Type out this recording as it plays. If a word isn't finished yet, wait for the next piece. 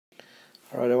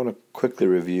All right, I want to quickly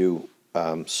review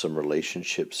some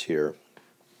relationships here.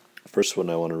 First one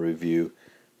I want to review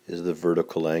is the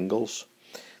vertical angles.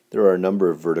 There are a number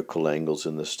of vertical angles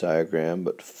in this diagram,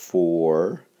 but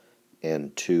 4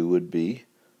 and 2 would be,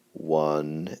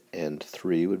 1 and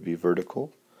 3 would be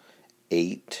vertical,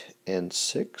 8 and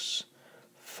 6,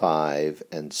 5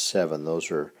 and 7.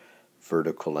 Those are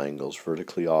vertical angles,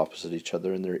 vertically opposite each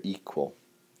other, and they're equal.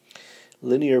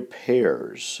 Linear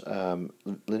pairs.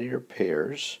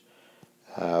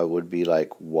 Would be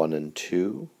like 1 and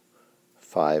 2,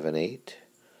 5 and 8,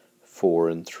 4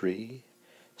 and 3,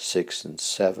 6 and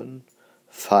 7,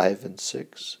 5 and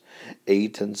 6,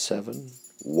 8 and 7,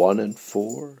 1 and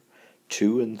 4,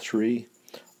 2 and 3.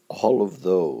 All of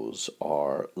those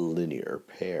are linear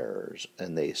pairs,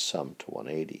 and they sum to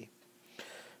 180.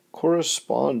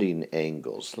 Corresponding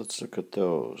angles, let's look at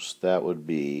those. That would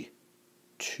be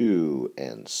 2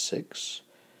 and 6.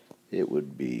 It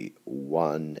would be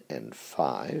 1 and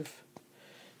 5.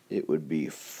 It would be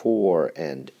 4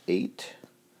 and 8.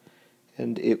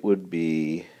 And it would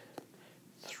be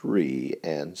 3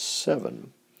 and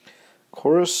 7.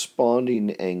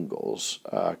 Corresponding angles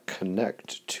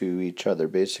connect to each other,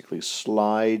 basically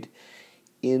slide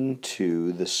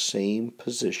into the same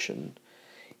position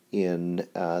in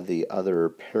the other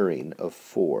pairing of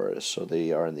 4. So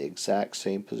they are in the exact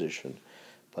same position,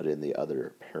 but in the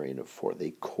other pairing of 4.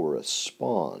 They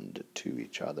correspond to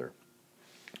each other.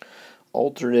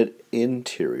 Alternate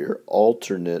interior.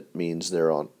 Alternate means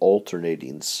they're on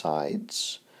alternating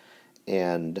sides,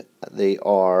 and they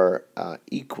are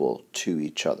equal to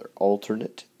each other.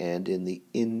 Alternate and in the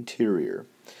interior.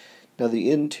 Now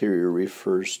the interior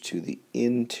refers to the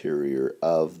interior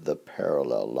of the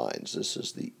parallel lines. This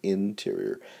is the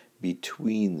interior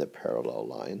between the parallel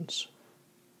lines.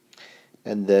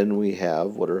 And then we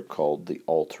have what are called the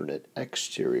alternate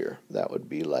exterior. That would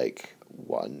be like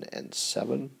 1 and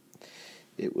 7.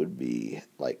 It would be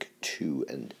like 2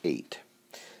 and 8.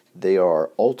 They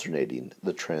are alternating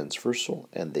the transversal,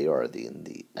 and they are in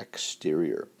the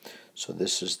exterior. So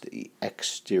this is the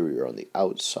exterior on the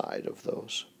outside of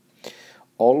those.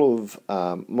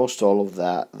 Most all of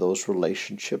those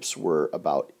relationships were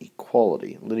about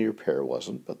equality. Linear pair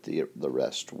wasn't, but the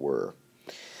rest were.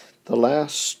 The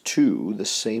last two, the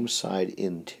same side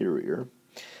interior,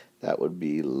 that would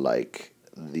be like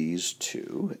these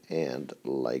two and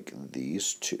like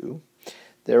these two.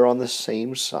 They're on the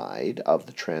same side of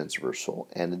the transversal,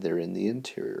 and they're in the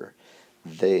interior.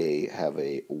 They have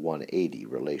a 180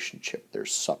 relationship. They're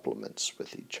supplements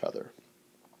with each other.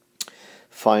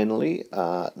 Finally,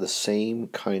 the same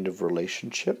kind of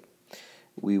relationship,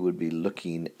 we would be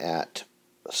looking at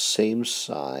same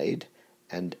side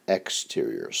and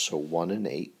exterior, so 1 and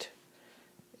 8,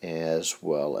 as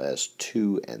well as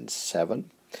 2 and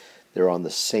 7. They're on the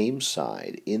same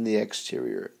side in the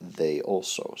exterior. They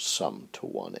also sum to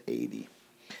 180.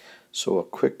 So a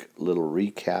quick little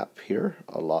recap here,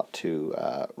 a lot to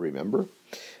remember.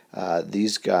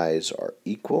 These guys are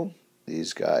equal.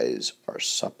 These guys are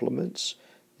supplements.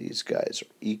 These guys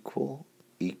are equal,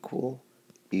 equal,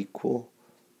 equal,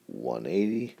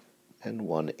 180, and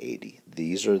 180.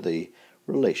 These are the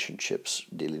relationships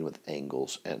dealing with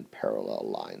angles and parallel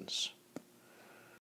lines.